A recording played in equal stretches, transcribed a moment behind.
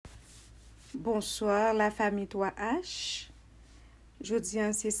Bonsoir la famille 3H. Jeudi,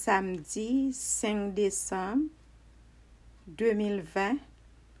 c'est samedi 5 décembre 2020.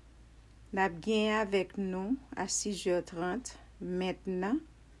 Nous avons bien avec nous à 6h30 maintenant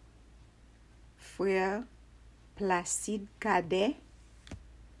frère Placide Cadet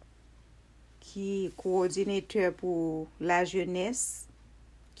qui est coordinateur pour la jeunesse,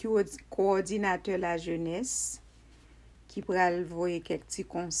 coordinateur la jeunesse, qui pourra voir quelques petits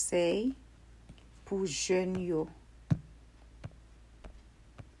conseils pour jeunes yo.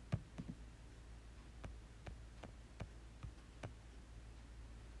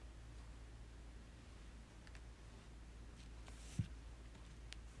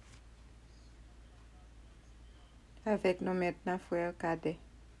 Avec nous maintenant, frère Cadet.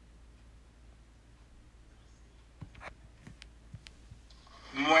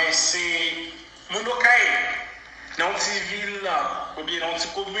 Moi, c'est mon local, dans une petite ville, ou bien dans une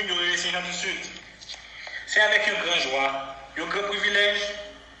petite commune de l'Océan du Sud. C'est avec une grande joie, un grand privilège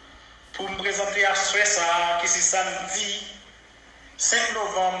pour me présenter à ça, qui c'est samedi 5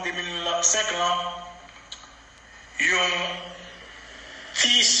 novembre 2005, un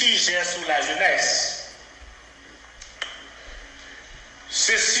petit sujet sur la jeunesse.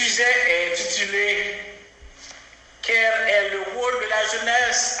 Ce sujet est intitulé « Quel est le rôle de la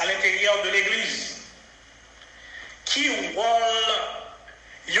jeunesse à l'intérieur de l'Église ?» Qui rôle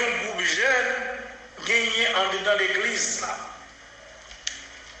un groupe jeune gagné en dedans l'Église là?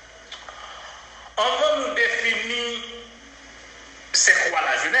 On va nous définir c'est quoi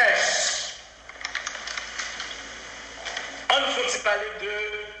la jeunesse. On faut parler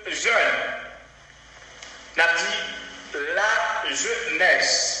de jeunes. On a dit la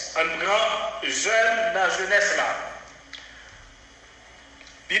jeunesse. Un grand jeune dans la jeunesse là.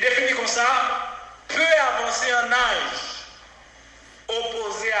 Il définit comme ça, peut avancer en âge,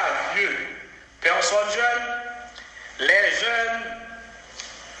 opposé à vieux. Personnes jeunes, les jeunes,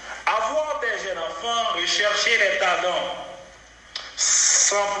 avoir des jeunes enfants, rechercher les talents,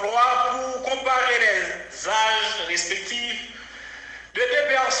 s'emploie pour comparer les âges respectifs de deux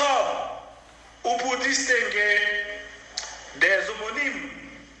personnes ou pour distinguer des homonymes,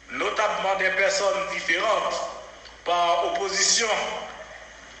 notamment des personnes différentes, par opposition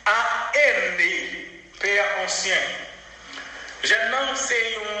à aîné, père ancien. Jeune homme,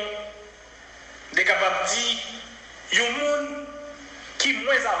 c'est des capables de dire, un monde qui est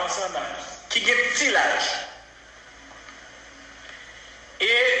moins avancé en âge, qui a un petit âge.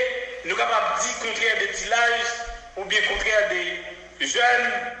 Et nous sommes capables de dire contraire des petits âges, ou bien contraire des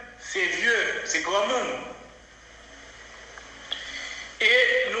jeunes, c'est vieux, c'est grand monde.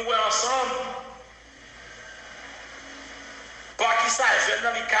 Et nous voyons ensemble, par qui ça, jeune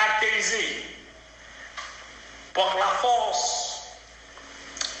homme est caractérisé par la force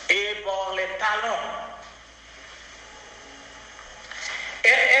et par les talents. Et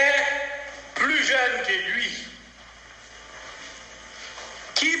est plus jeune que lui,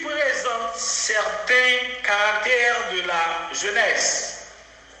 qui présente certains caractères de la jeunesse.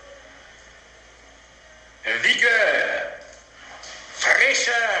 Vigueur,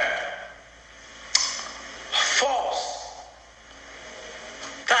 fraîcheur, force,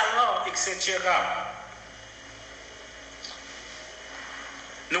 talent, etc.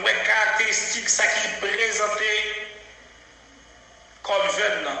 Nous avons caractéristiques, ça qui est présenté comme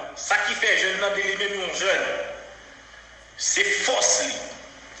jeune, ça qui fait jeune de lui-même jeune, c'est force,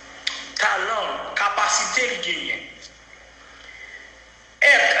 talent, capacité de gagner.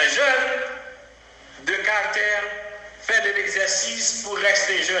 Être jeune de caractère, faire de l'exercice pour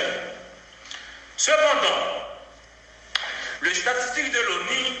rester jeune. Cependant, le statistique de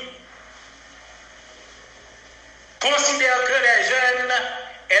l'ONU considère que les jeunes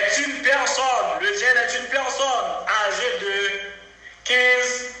est une personne, le jeune est une personne âgée de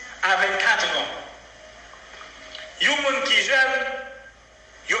 15 à 24 ans. Il y a des gens qui sont jeunes,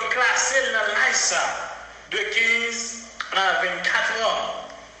 ils sont classés dans l'âge de 15 à 24 ans.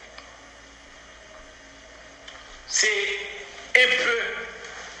 C'est un peu,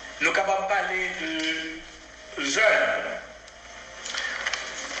 nous sommes capables de parler de jeunes.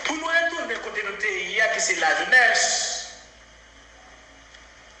 Pour nous retourner côté de notre pays, qui c'est la jeunesse,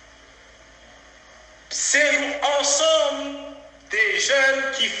 c'est ensemble des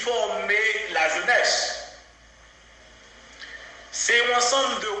jeunes qui formaient la jeunesse. C'est un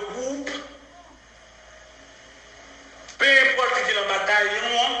ensemble de groupes, peu importe qui était dans le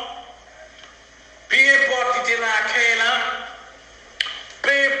bataillon, peu importe qui était dans la créa,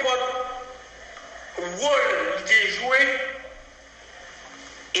 peu importe le rôle qui est joué,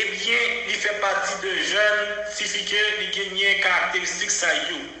 eh bien, il fait partie de jeunes, suffit qu'il gagne caractéristiques ça.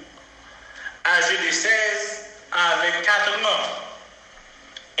 âgé de 16 à 24 ans.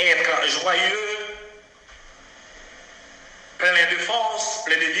 Être joyeux, plein de force,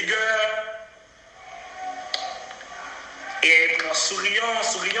 plein de vigueur, être souriant,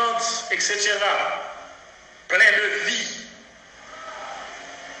 souriante, etc. Plein de vie.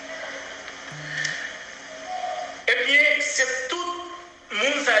 Eh bien, c'est tout le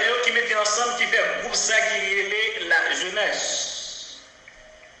monde qui met ensemble, qui fait groupe ça qui est la jeunesse.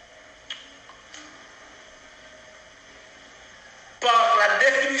 Par la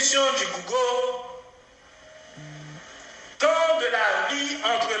définition du Google, temps de la vie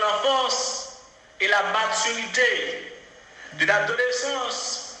entre l'enfance et la maturité, de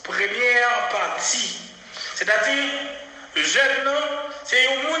l'adolescence, première partie. C'est-à-dire, jeune homme, c'est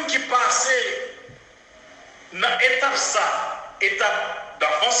un monde qui passait dans l'étape ça, étape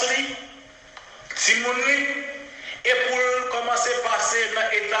d'enfance, timouni, et pour commencer à passer dans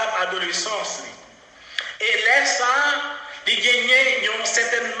l'étape adolescence. Et là, ça, il gagnait une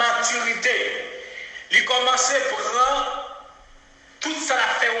certaine maturité. Il commençait à prendre tout ça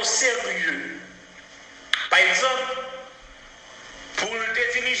à faire au sérieux. Par exemple, pour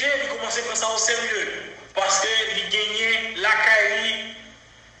le diriger, il commençait à prendre ça au sérieux. Parce qu'il gagnait la carrière,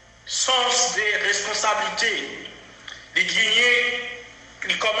 sens des responsabilités.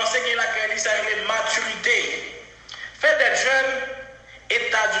 Il commençait à gagner la carrière, ça avait maturité. Fait d'être jeune,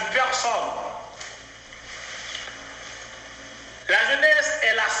 état d'une personne. La jeunesse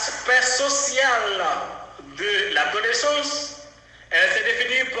est l'aspect social de l'adolescence. Elle s'est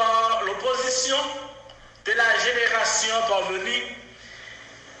définie par l'opposition de la génération parvenue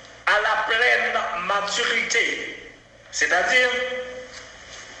à la pleine maturité. C'est-à-dire,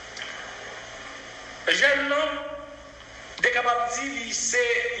 jeune homme, est capable de dire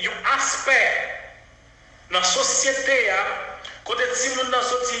c'est un aspect dans la société, quand on a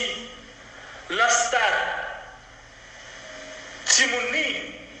sorti le stade,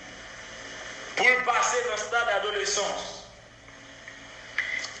 Timouni, pour passer dans le stade d'adolescence.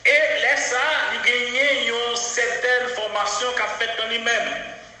 Et là, ça, il gagne une certaine formation qu'a faite dans lui-même.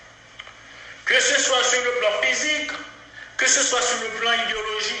 Que ce soit sur le plan physique, que ce soit sur le plan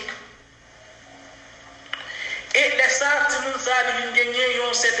idéologique. Et là, ça, il gagne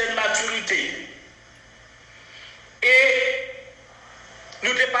une certaine maturité. Et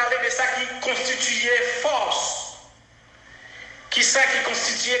nous te parlé de ça qui constituait force. Qui ça qui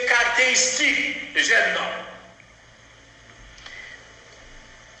constituait caractéristique de jeune homme.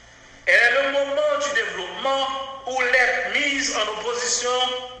 Et le moment du développement où l'être mise en opposition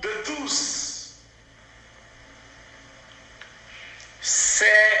de tous.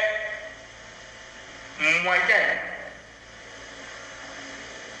 C'est moyen.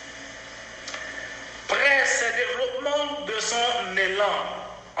 Après ce développement de son élan,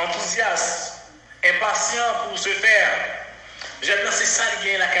 enthousiaste, impatient pour se faire, jeune homme, c'est ça qui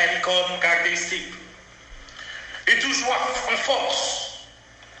est la comme caractéristique. Il est toujours en force.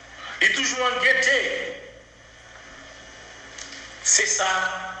 Il est toujours en gaieté. C'est ça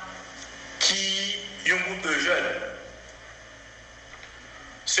qui est un groupe de jeunes.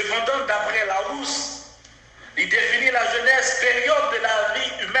 Cependant, d'après Larousse, il définit la jeunesse période de la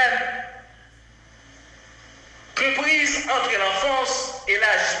vie humaine comprise entre l'enfance et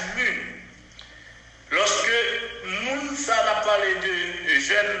l'âge mûr. Lorsque Mounsa a parlé de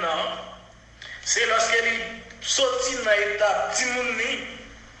jeunes, c'est lorsqu'il sortit dans l'étape Timouni,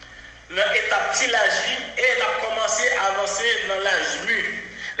 dans l'étape Tilaji, et elle a commencé à avancer dans l'âge mûr.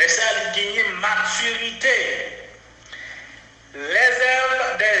 Les ça a gagné maturité. Les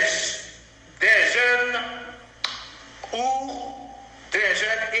œuvres des jeunes ou des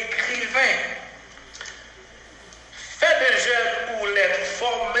jeunes écrivains. Fait des jeunes ou les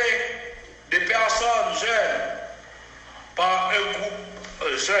formés de personnes jeunes par un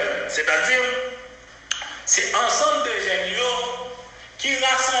groupe jeune. C'est-à-dire, c'est ensemble de jeunes qui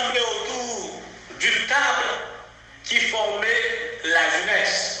rassemblaient autour d'une table qui formait la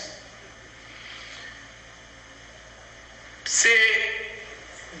jeunesse. C'est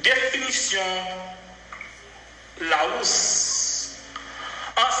définition Larousse.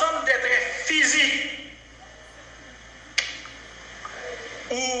 Ensemble d'êtres physiques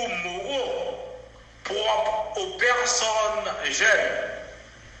ou moraux propres aux personnes jeunes,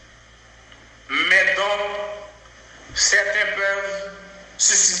 mais dont certains peuvent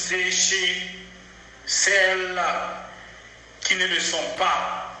susciter chez celles qui ne le sont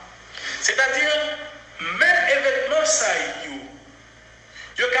pas. C'est-à-dire, même événement ça y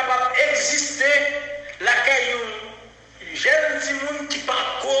est capable d'exister la caillou jeune Timoun qui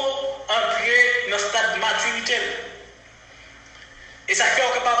parcourt entrer dans le stade de maturité. Et ça fait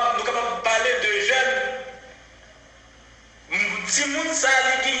nous capables de parler petit monde ça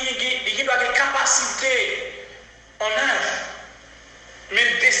il doit avoir capacité en âge, mais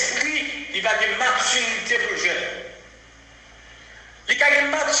d'esprit, il va avoir maturité pour le jeune. Il a une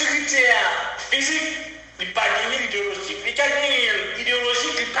maturité physique, il n'a pas une idéologique. Il a une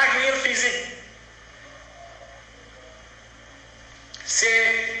idéologique, il n'a pas une physique.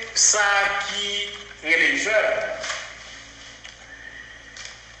 C'est ça qui est les jeunes.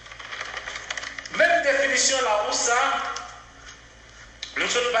 Même définition là où ça, nous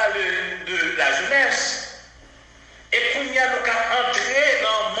sommes pas de la jeunesse. Et pour nous entrer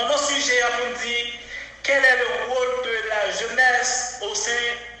dans mon sujet pour nous dire quel est le rôle de la jeunesse au sein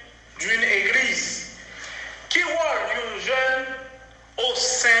d'une église. Qui rôle d'un jeune au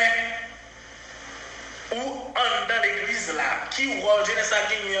sein ou dans l'église là? Qui rôle jeunesse à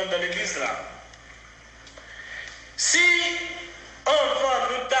dans l'église là? Si on va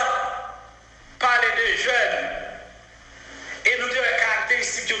nous parler de jeunes et nous dire les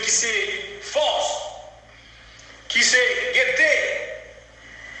caractéristiques qui c'est force, qui c'est gaieté,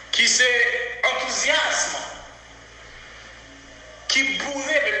 qui c'est enthousiasme, qui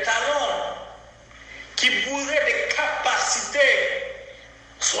bourrait de talent, qui bourrait de capacités,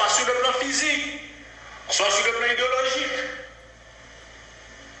 soit sur le plan physique, soit sur le plan idéologique.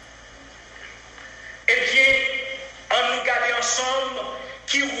 Eh bien, on nous garde ensemble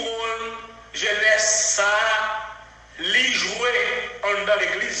qui rôle jeunesse ça, l'y jouer dans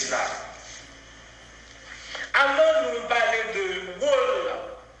l'église là. Avant de nous parler de rôle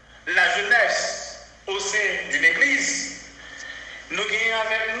la jeunesse au sein d'une église, nous gagnons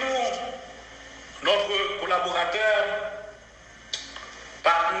avec nous notre collaborateur,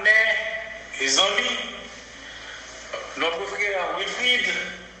 partenaire et amis, notre frère Wilfried.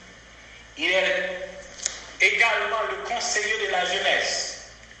 Il est également le conseiller de la jeunesse.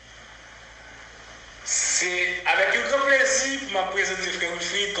 C'est avec un grand plaisir pour me présenter frère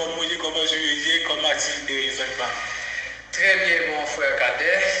Wilfried, comment je vais, comme activité des enfants. Très bien, mon frère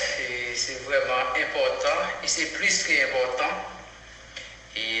Kader, et c'est vraiment important, et c'est plus qu'important.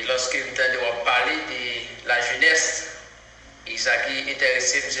 Et lorsque vous allez parler de la jeunesse, et ça qui est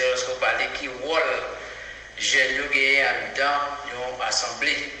intéressant, c'est lorsque vous parlez qui rôle jeune dans une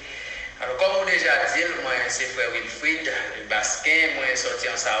assemblée. Alors, comme vous déjà dit, moi, c'est frère Wilfried, le Basquin, moi, je suis sorti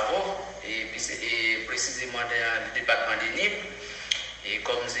en Savoie, et précisément dans le département de Nîmes. Et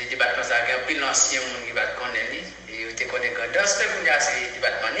comme c'est le département ça a pris l'ancien monde qui va connaître, et vous te connaissez dans ce le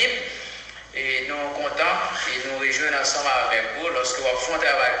département Nîmes. Et nous sommes contents et nous rejoignons ensemble avec vous lorsque nous faisons un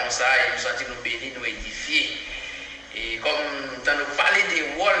travail comme ça et nous sentons nous bénis, nous édifier. Et comme nous parlons des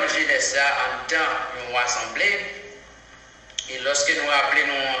rôles de jeunesse en temps d'une assemblée, et lorsque nous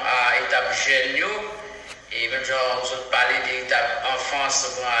appelons à l'étape jeune, et même genre, nous parlons de l'étape enfance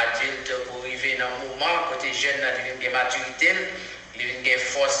pour adulte pour arriver dans le moment, côté jeune, il y a une maturité, il y a une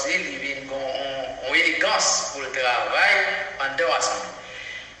force, il y a une élégance pour le travail en dehors de l'assemblée.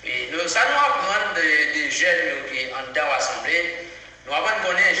 Et nous, ça nous apprend des jeunes qui sont en dehors de l'assemblée. Nous avons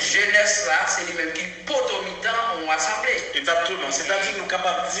connaître jeunesse là, c'est lui-même qui potomitant en assemblée. Exactement. C'est-à-dire que nous sommes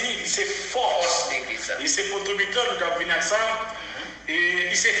capables de dire c'est force l'église. Et c'est potomitant, nous avons venir ensemble. Et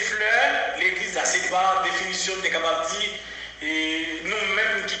il c'est fleur, l'église, c'est pas définition de capable de dire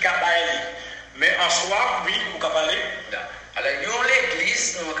nous-mêmes qui capable d'aller. Mais en soi, oui, nous capable d'aller. Alors, nous,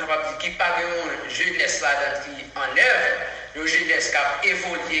 l'église, nous sommes capables de dire qu'il n'y a pas de jeunesse là qui en œuvre, une jeunesse qui a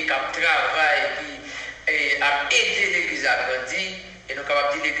évolué, qui a travaillé, qui a aidé l'église à grandir. Et nous sommes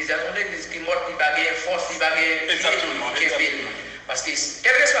capables de dire l'église est une église qui montre qu'il n'y a pas de force, il n'y a pas de exactement. Parce que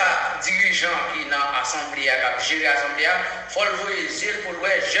quel que soit le dirigeant qui est dans l'assemblée, qui a géré l'assemblée, il faut le voir les yeux pour le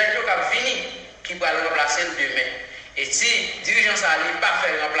voir les jeunes qui ont fini, qui vont le remplacer demain. Et si le dirigeant n'a pas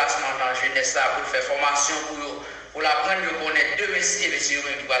fait le remplacement dans la jeunesse pour faire formation pour l'apprendre de connaître deux messieurs qui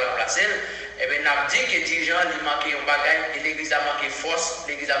vont le remplacer, et bien, nous avons dit que le dirigeant il manque un bagage et l'église a manqué force,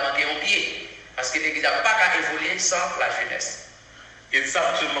 l'église a manqué un pied. Parce que l'église n'a pas qu'à évoluer sans la jeunesse.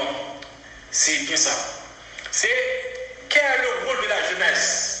 Exactement. C'est bien ça. C'est quel est le rôle de la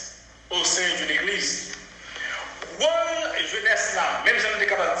jeunesse au sein d'une église? Rôle et jeunesse là, même si on est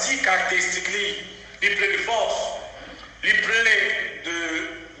capable de dire caractéristiques, il plein de force, il plein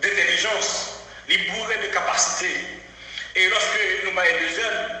d'intelligence, il bourré de capacité. Et lorsque nous parlons de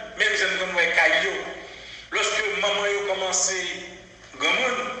jeunes, même si nous sommes cailloux, lorsque maman a commencé grand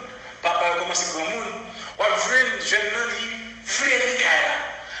monde, papa a commencé grand monde, on voit un jeune qui frère,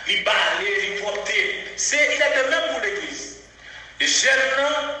 il balait, il portait. Il est de même pour l'église. Les jeunes,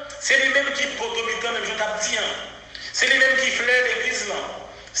 c'est lui-même qui potomitant, même je t'ai dit. C'est lui-même qui flaire l'église.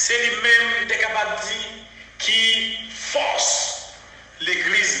 C'est lui-même qui est capable de dire qui force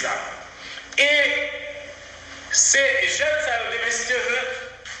l'église là. Et c'est jeune ça de 26 ans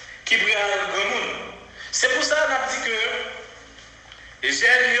qui prend le grand monde. C'est pour ça qu'on a dit que les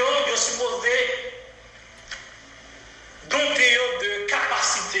jeunes sont supposés doter de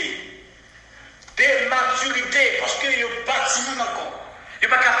capacité, de maturité, parce qu'ils sont bâtiments encore. Ils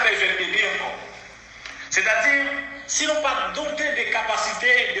ne peuvent pas faire jeune bébé encore. C'est-à-dire, si on pas doté de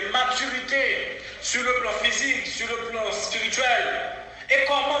capacités, de maturité sur le plan physique, sur le plan spirituel, et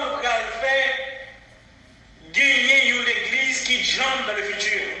comment nous pouvons faire gagner une église qui jambe dans le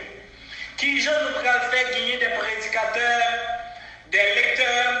futur, qui jambe nous pouvons faire gagner des prédicateurs, des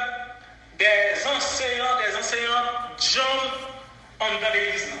lecteurs, des enseignants, des enseignantes jambes dans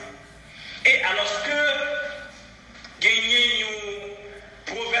l'église. Et alors que gagner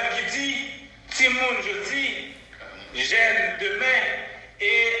un proverbe qui dit Timon je dis, j'aime demain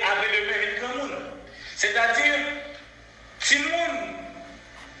et après-demain une grand monde. C'est-à-dire, Timon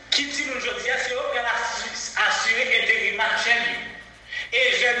qui Timon je dis, c'est eux qui ont assuré intérimaire j'aime.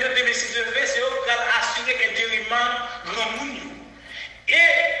 Et j'aime de mes si je vais, c'est eux qui ont assuré intérimaire grand monde.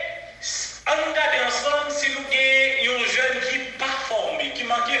 Et on regarde ensemble si nous avons un jeune qui n'est pas formé, qui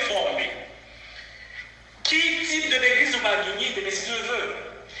manque formé. Qui type de l'église nous va gagner de mes si je veux.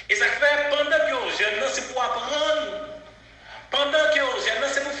 Et ça fait pendant que vous jeunes, c'est pour apprendre. Pendant que vous jeunes,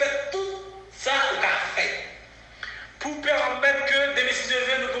 c'est pour faire tout ça qu'on a fait. Pour permettre que des messieurs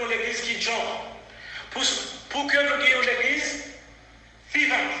nous avons l'église qui change. Pour que nous ayons l'église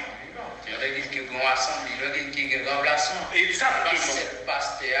vivante. L'église qui est grand assemblée, l'église qui est grand remplaçant. Exactement. C'est le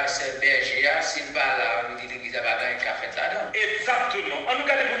pasteur, c'est le berger, c'est le bala, l'église à Badan qui a fait là-dedans. Exactement. En tout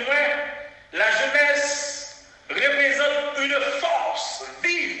cas, pour moi, la jeunesse représente une force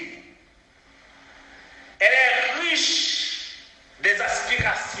vive. Elle est riche des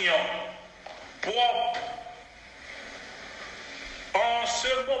aspirations propres en ce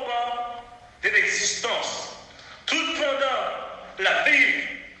moment de l'existence. Tout pendant la vie,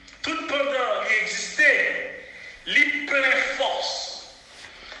 tout pendant l'exister, il plein force,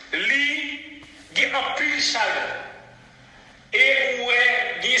 il a un pile chaleur. Et où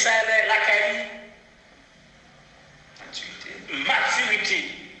est la qualité? Maturité.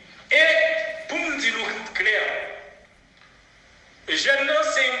 Et pour nous dire clair, jeune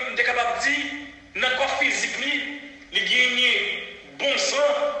c'est capable de dire, dans le corps physique, il gagne bon sang,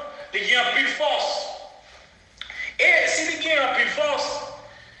 il gagne plus force. Et s'il gagne plus force,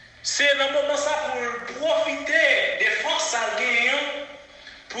 c'est dans le moment ça pour profiter des forces à gagner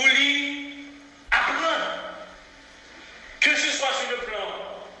pour lui apprendre. Que ce soit sur le plan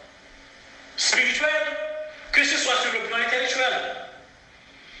spirituel, que ce soit sur le plan intellectuel,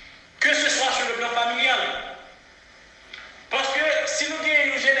 que ce soit sur le plan familial. Parce que si nous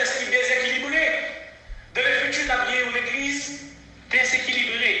avons une jeunesse qui est déséquilibrée, dans le futur, nous avons une église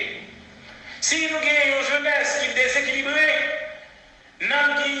déséquilibrée. Si nous avons une jeunesse qui est déséquilibrée, nous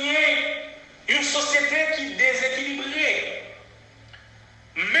avons une société qui est déséquilibrée.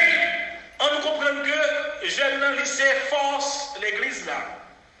 Mais on comprend que jeune lycée force l'église là.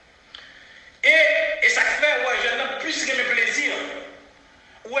 Et ça fait, ouais, jeune plus que mes plaisirs.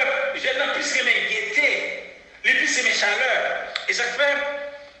 Ouais, jeune plus que mes gaietés. Les plus que mes chaleurs. Et ça fait,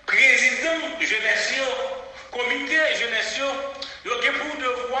 président jeunesse, comité jeunesse, il y a pour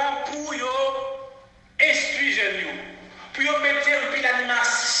devoir pour instruire jeunes. Pour mettre un peu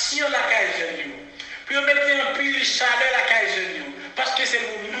l'animation la caille jeunes. Pour mettre un peu le chaleur la caille jeunes. Parce que c'est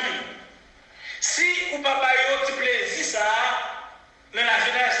mon nom. Si ou papa yo ti plaisir ça dans la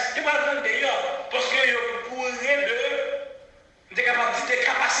jeunesse, tu vas prendre d'ailleurs parce que yo pourrait de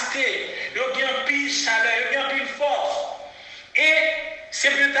capacité, yo gagne pile chaleur, yo gagne pile force. Et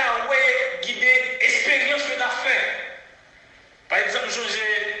c'est plus tard ouais guider expérience que tu as fait. Par exemple,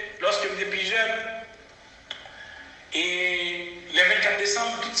 lorsque j'étais plus jeune et le 24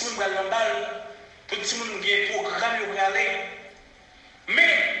 décembre, tout le monde va dans la balle, tout le monde a un programme pour aller.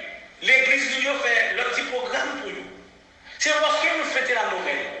 Mais l'église nous fait le petit programme pour nous. C'est lorsque nous fêtons la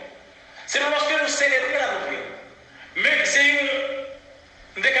nouvelle. C'est lorsque nous célébrons la nouvelle. Mais c'est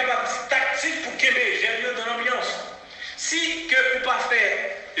une capacité tactique pour que les jeunes dans l'ambiance. Si que vous ne pas faire,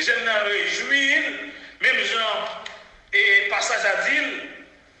 les jeunes n'en réjouir, même genre, et passage à dire,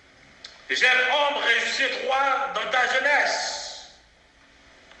 jeune homme, réjouis-toi dans ta jeunesse.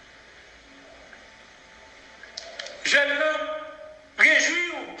 Jeune homme,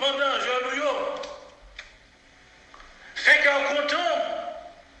 réjouis-vous pendant jeune yo. Fait qu'on content.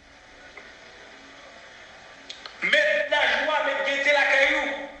 Mettre la joie, mettre gaieté la caillou.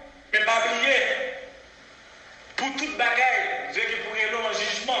 Mais pas oublier. Pour toute bagaille, Dieu qui pourrait l'eau en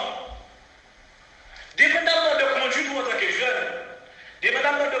jugement. Dépendamment de conduite en tant que jeune,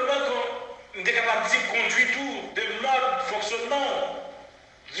 dépendamment de votre nous sommes capables de dire conduit tout, de mode, fonctionnement.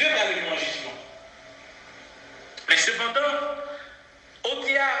 Dieu va aller en jugement. Mais cependant, on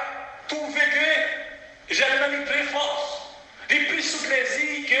a trouvé que j'ai même plus force, les plus sous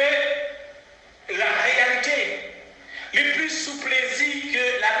plaisir que la réalité, les plus sous plaisir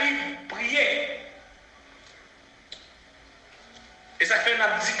que la Bible priait. Et ça fait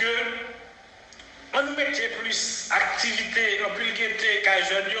qu'on dit que on nous mettait plus activité, plus gaieté qu'à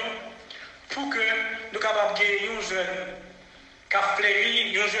jeunes pour que nous capables de gagner un jeune qui a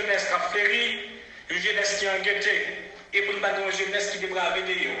fleuri, une jeunesse qui a fleuri, une jeunesse qui a gaieté, et pour nous battre une jeunesse qui devra avec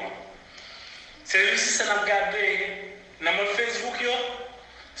des gens. C'est ici que nous avons regardé dans mon Facebook,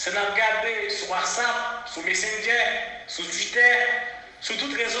 c'est nous avons regardé sur WhatsApp, sur Messenger, sur Twitter, sur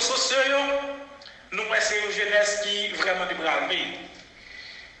tous les réseaux sociaux, nous c'est une jeunesse qui vraiment devra avec.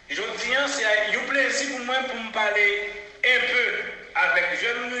 Je dis, c'est un plaisir pour moi pour me parler un peu avec les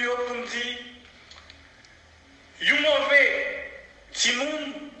jeunes pour me dire, un mauvais petit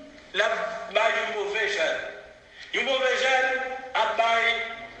monde, là, un mauvais jeune. Un mauvais jeune,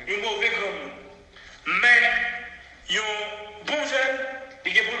 un mauvais grand monde. Mais un bon jeune,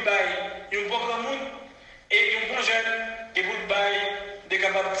 il est pour le bail, un bon grand monde, et un bon jeune, il est pour le bail, des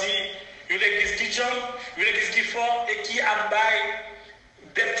capables de dire, une église qui chante, une église qui fort, et qui a bail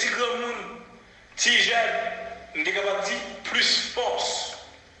des petits grands monde, petits jeunes, nous sommes capables de dire plus force.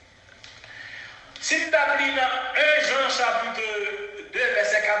 Si nous avons dans 1 Jean chapitre 2,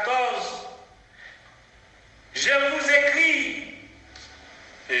 verset 14, je vous écris,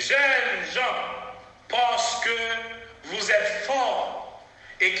 jeunes gens, parce que vous êtes forts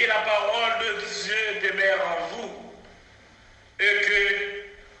et que la parole de Dieu demeure en vous et que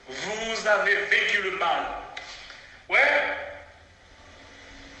vous avez vécu le mal. Ouais.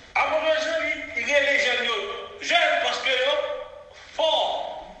 Avant le jeune, il y a les jeunes parce que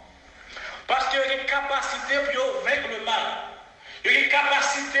forts. Parce qu'il y a une capacité pour vaincre le mal. Il y a une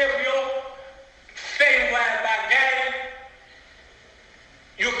capacité pour faire une bagaille.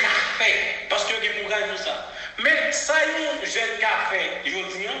 Il y a un café. Parce qu'il y a des programmes pour ça. Mais ça, il y a un jeune café. Je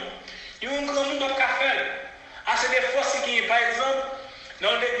dis, il y a un grand monde de café. Ah, c'est des fois, si par exemple,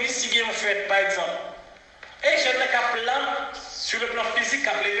 dans l'église, si il y a une fête, par exemple. Et je n'ai qu'à plan, sur le plan physique,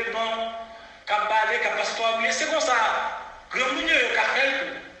 qu'à lever le banc, qu'à baler, qu'à passer mais c'est comme ça. Grand monde de café.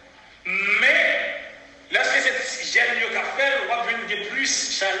 Mais, lorsque cette jeune de café, on va venir de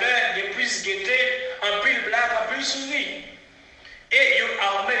plus chaleur, de plus gaieté, en plus blague, en plus sourire. Et il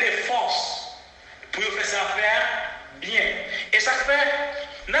a armé les forces pour faire ça faire bien. Et ça fait,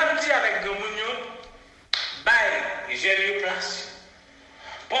 nous dit avec Gomunyo, j'ai eu place.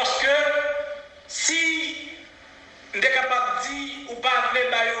 Parce que si nous sommes capables de dire ou pas de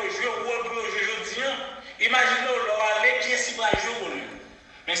jouer au rôle pour aujourd'hui, imaginez leur aller qui est si va jouer au rôle.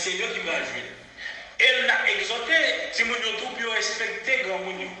 Mais c'est eux qui vont jouer. Et il a exhorté Timounio tout pour respecter Grand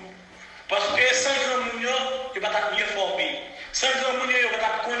Mounio. Parce que sans Grand Mounio, il ne va pas mieux formé. Sans Grand Mounio, il ne va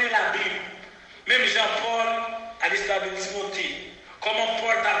pas connaître la Bible. Même Jean-Paul à l'histoire de Timothée. Comment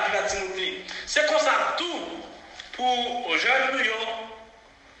Paul t'a vu à Timothée. C'est comme ça tout pour jeunes Mounio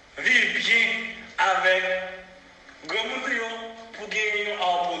vivre bien avec Grand Mounio pour gagner une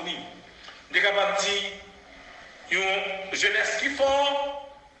harmonie. Des capables de dire, une jeunesse qui fort.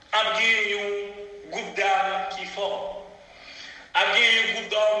 Il y a un groupe d'âmes qui est fort. Il y a un groupe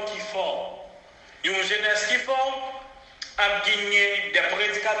d'hommes qui est fort. Il y a une jeunesse qui est fort. Il y a des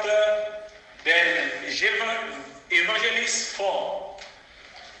prédicateurs, des évangélistes forts.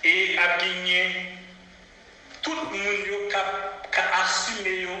 Et il y a tout le monde qui a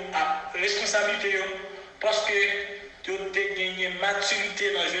assumé la responsabilité parce que tu as gagné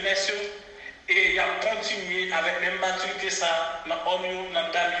maturité dans la jeunesse. Et il a continué avec la même maturité ça, dans l'homme, dans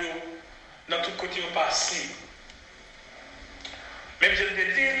le dans tout côté au passé. Même je te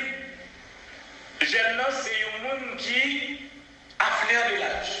dis, jeune c'est un monde qui a flair de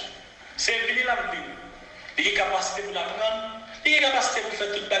l'âge. C'est venu la Bible. Il a une capacité pour l'apprendre, il a une capacité pour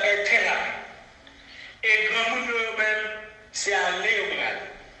faire toute bagaille très rapide. Et grand monde même, c'est aller au bras.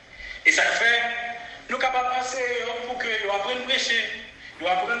 Et ça fait, nous sommes capables de passer pour que nous apprenions à prêcher, nous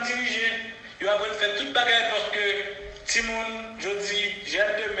apprenions à diriger. Il va faire toute bagarre parce que Timon, je dis,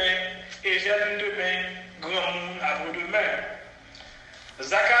 j'aime demain et j'aime demain, grand monde après-demain.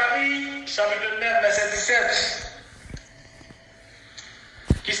 Zacharie, chapitre 9, verset 17,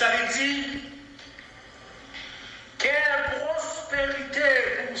 qui ça lui dit, quelle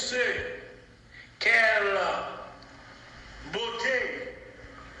prospérité pour ceux, quelle beauté.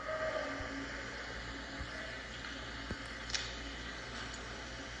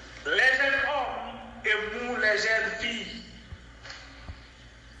 Les jeunes hommes et vous, les jeunes filles,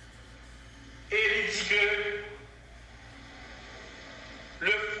 dit que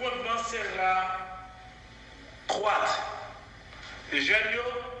le fondement sera croître. Les jeunes,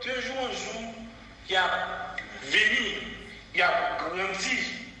 de jour en jour, il y a venu, il y a grandi.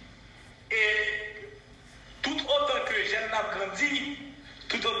 Et tout autant que les jeunes ont grandi,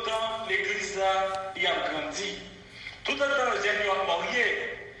 tout autant l'église a grandi. Tout autant les jeunes ont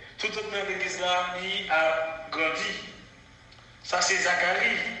marié, tout autant l'église a grandi. Ça, c'est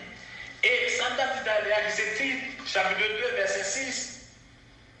Zacharie. Et ça date d'aller à titre, chapitre 2, verset 6.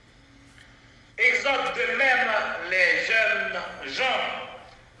 Exhorte de même les jeunes gens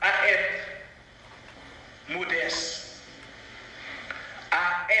à être modestes,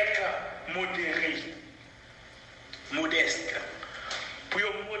 à être modérés, modestes, pour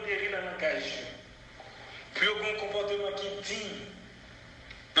modérer le langage, pour avoir un comportement qui est digne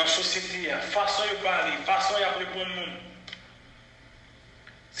dans la société, façon de parler, façon de répondre au monde.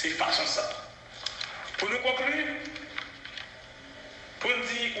 C'est façon ça. Pour nous conclure, pour nous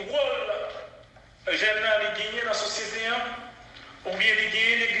dire rôle jeune les gagner dans la société, ou bien les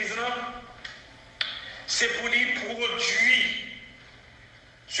gagner l'église, c'est pour les produire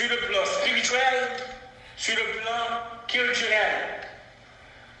sur le plan spirituel, sur le plan culturel.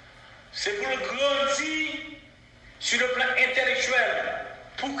 C'est pour le grandir sur le plan intellectuel,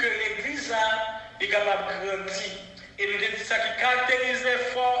 pour que l'église soit capable de grandir. Et nous disons ça qui caractérise les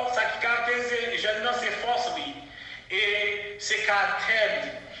forces, ça qui caractérise les jeunes, c'est force, et c'est caractère,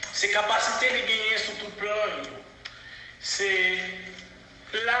 c'est capacité de gagner sur tout plan. C'est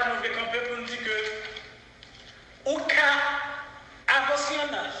là nous devons camper pour nous dire que au cas avancé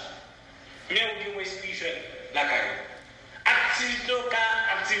en âge, mais au bien esprit jeune, la carrière. Activité au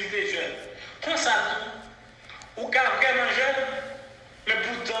cas, activité jeune. Comme ça, au cas vraiment jeune, mais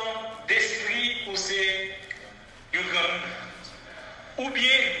pourtant d'esprit où c'est un grand, ou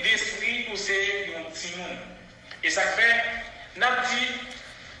bien d'esprit où c'est un petit monde. Et ça fait, n'a dit,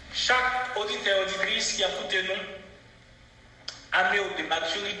 chaque auditeur, auditrice qui a écouté nous, amener des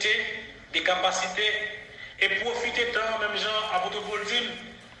maturités, des capacités, et profiter de temps, même genre, à votre voltige,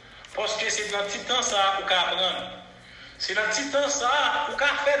 parce que c'est dans le petit temps ça qu'on apprendre. C'est dans le petit temps ça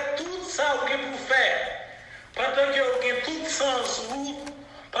qu'on fait tout ça qu'on peut faire. Pendant que vous avez tout sens,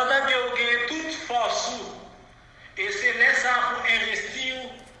 pendant que vous avez toute force, et c'est là ça pour investir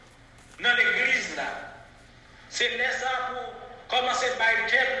dans l'église là. C'est là ça pour commencer à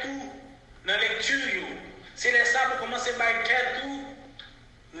faire tout dans la lecture. C'est là ça pour commencer à faire tout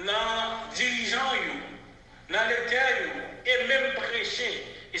dans les dirigeants, dans les terres, et même prêcher.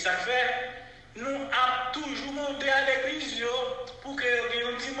 Et ça fait, nous avons toujours monté à l'église pour que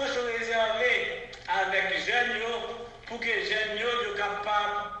nous un dimanche réservé avec les jeunes, pour que les jeunes soient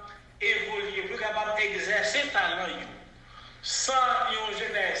capables d'évoluer, pour capables d'exercer talent. Sans une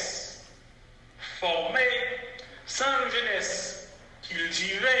jeunesse formée, sans une jeunesse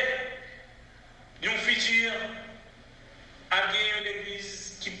cultivée, un futur à une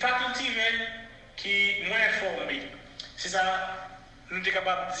église qui n'est pas cultivée, qui est moins formée. C'est ça, nous sommes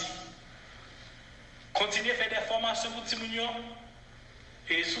capables de dire. Continuez à faire des formations pour Timounion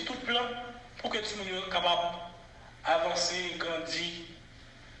et sur tout plan pour que Timounion soit capable d'avancer et grandir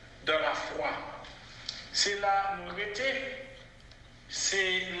dans la foi. C'est là nous arrêtons,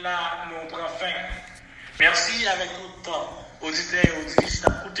 c'est là nous prenons fin. Merci avec tout le temps, auditeurs et auditrices,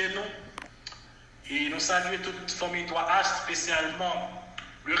 d'écouter nous. Et nous saluons toute famille 3H, spécialement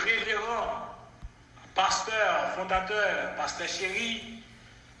le révérend, pasteur, fondateur, pasteur Chéri,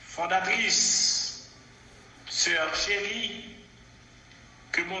 fondatrice, sœur Chéri.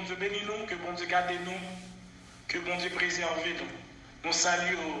 Que bon Dieu bénisse nous, que bon Dieu garde nous, que bon Dieu préserve nous. Nous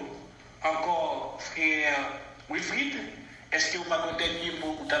saluons encore frère Wilfried. Est-ce que vous avez un dernier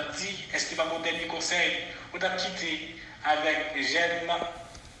mot ou dit? Est-ce que vous avez un dernier conseil ou quitté avec Jeanne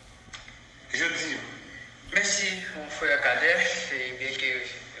jeudi? Merci, mon frère Kader. Et bien que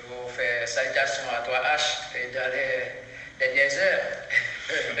vous faites salutation à 3H dans les dernières heures.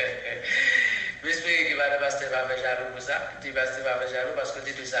 J'espère que le pasteur va faire jaloux pour ça. Le pasteur va faire jaloux parce que tu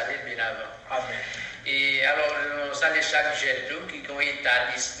es allé bien avant. Amen. Et alors, on salue chaque jeune qui a un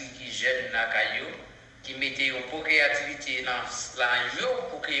état d'esprit qui jeune dans la caillou, qui mettait une pour créativité dans l'enjeu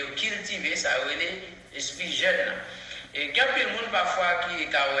pour que cultiver ça, l'esprit jeune. Et quand le monde parfois qui est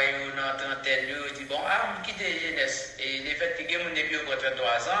dans trentaine, il dit bon, je quitte la jeunesse. Et le fait que les gens depuis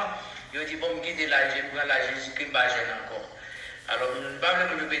 33 ans, il dit bon, je quitte la jeunesse, je prends la jeunesse qui n'est pas jeune encore. Alors, nous ne pouvons pas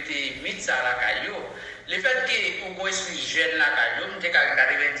nous répéter mythe ça à la caillou. Le fait qu'on esprit jeune la caillou, je suis à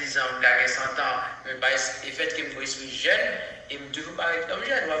 90 ans, je suis 100 ans, le fait que je suis jeune, et je ne toujours pas être comme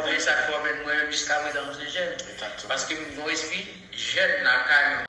jeune. Je vais ça former moi jusqu'à présent, je suis jeune. Parce que mon esprit jeune la caillou.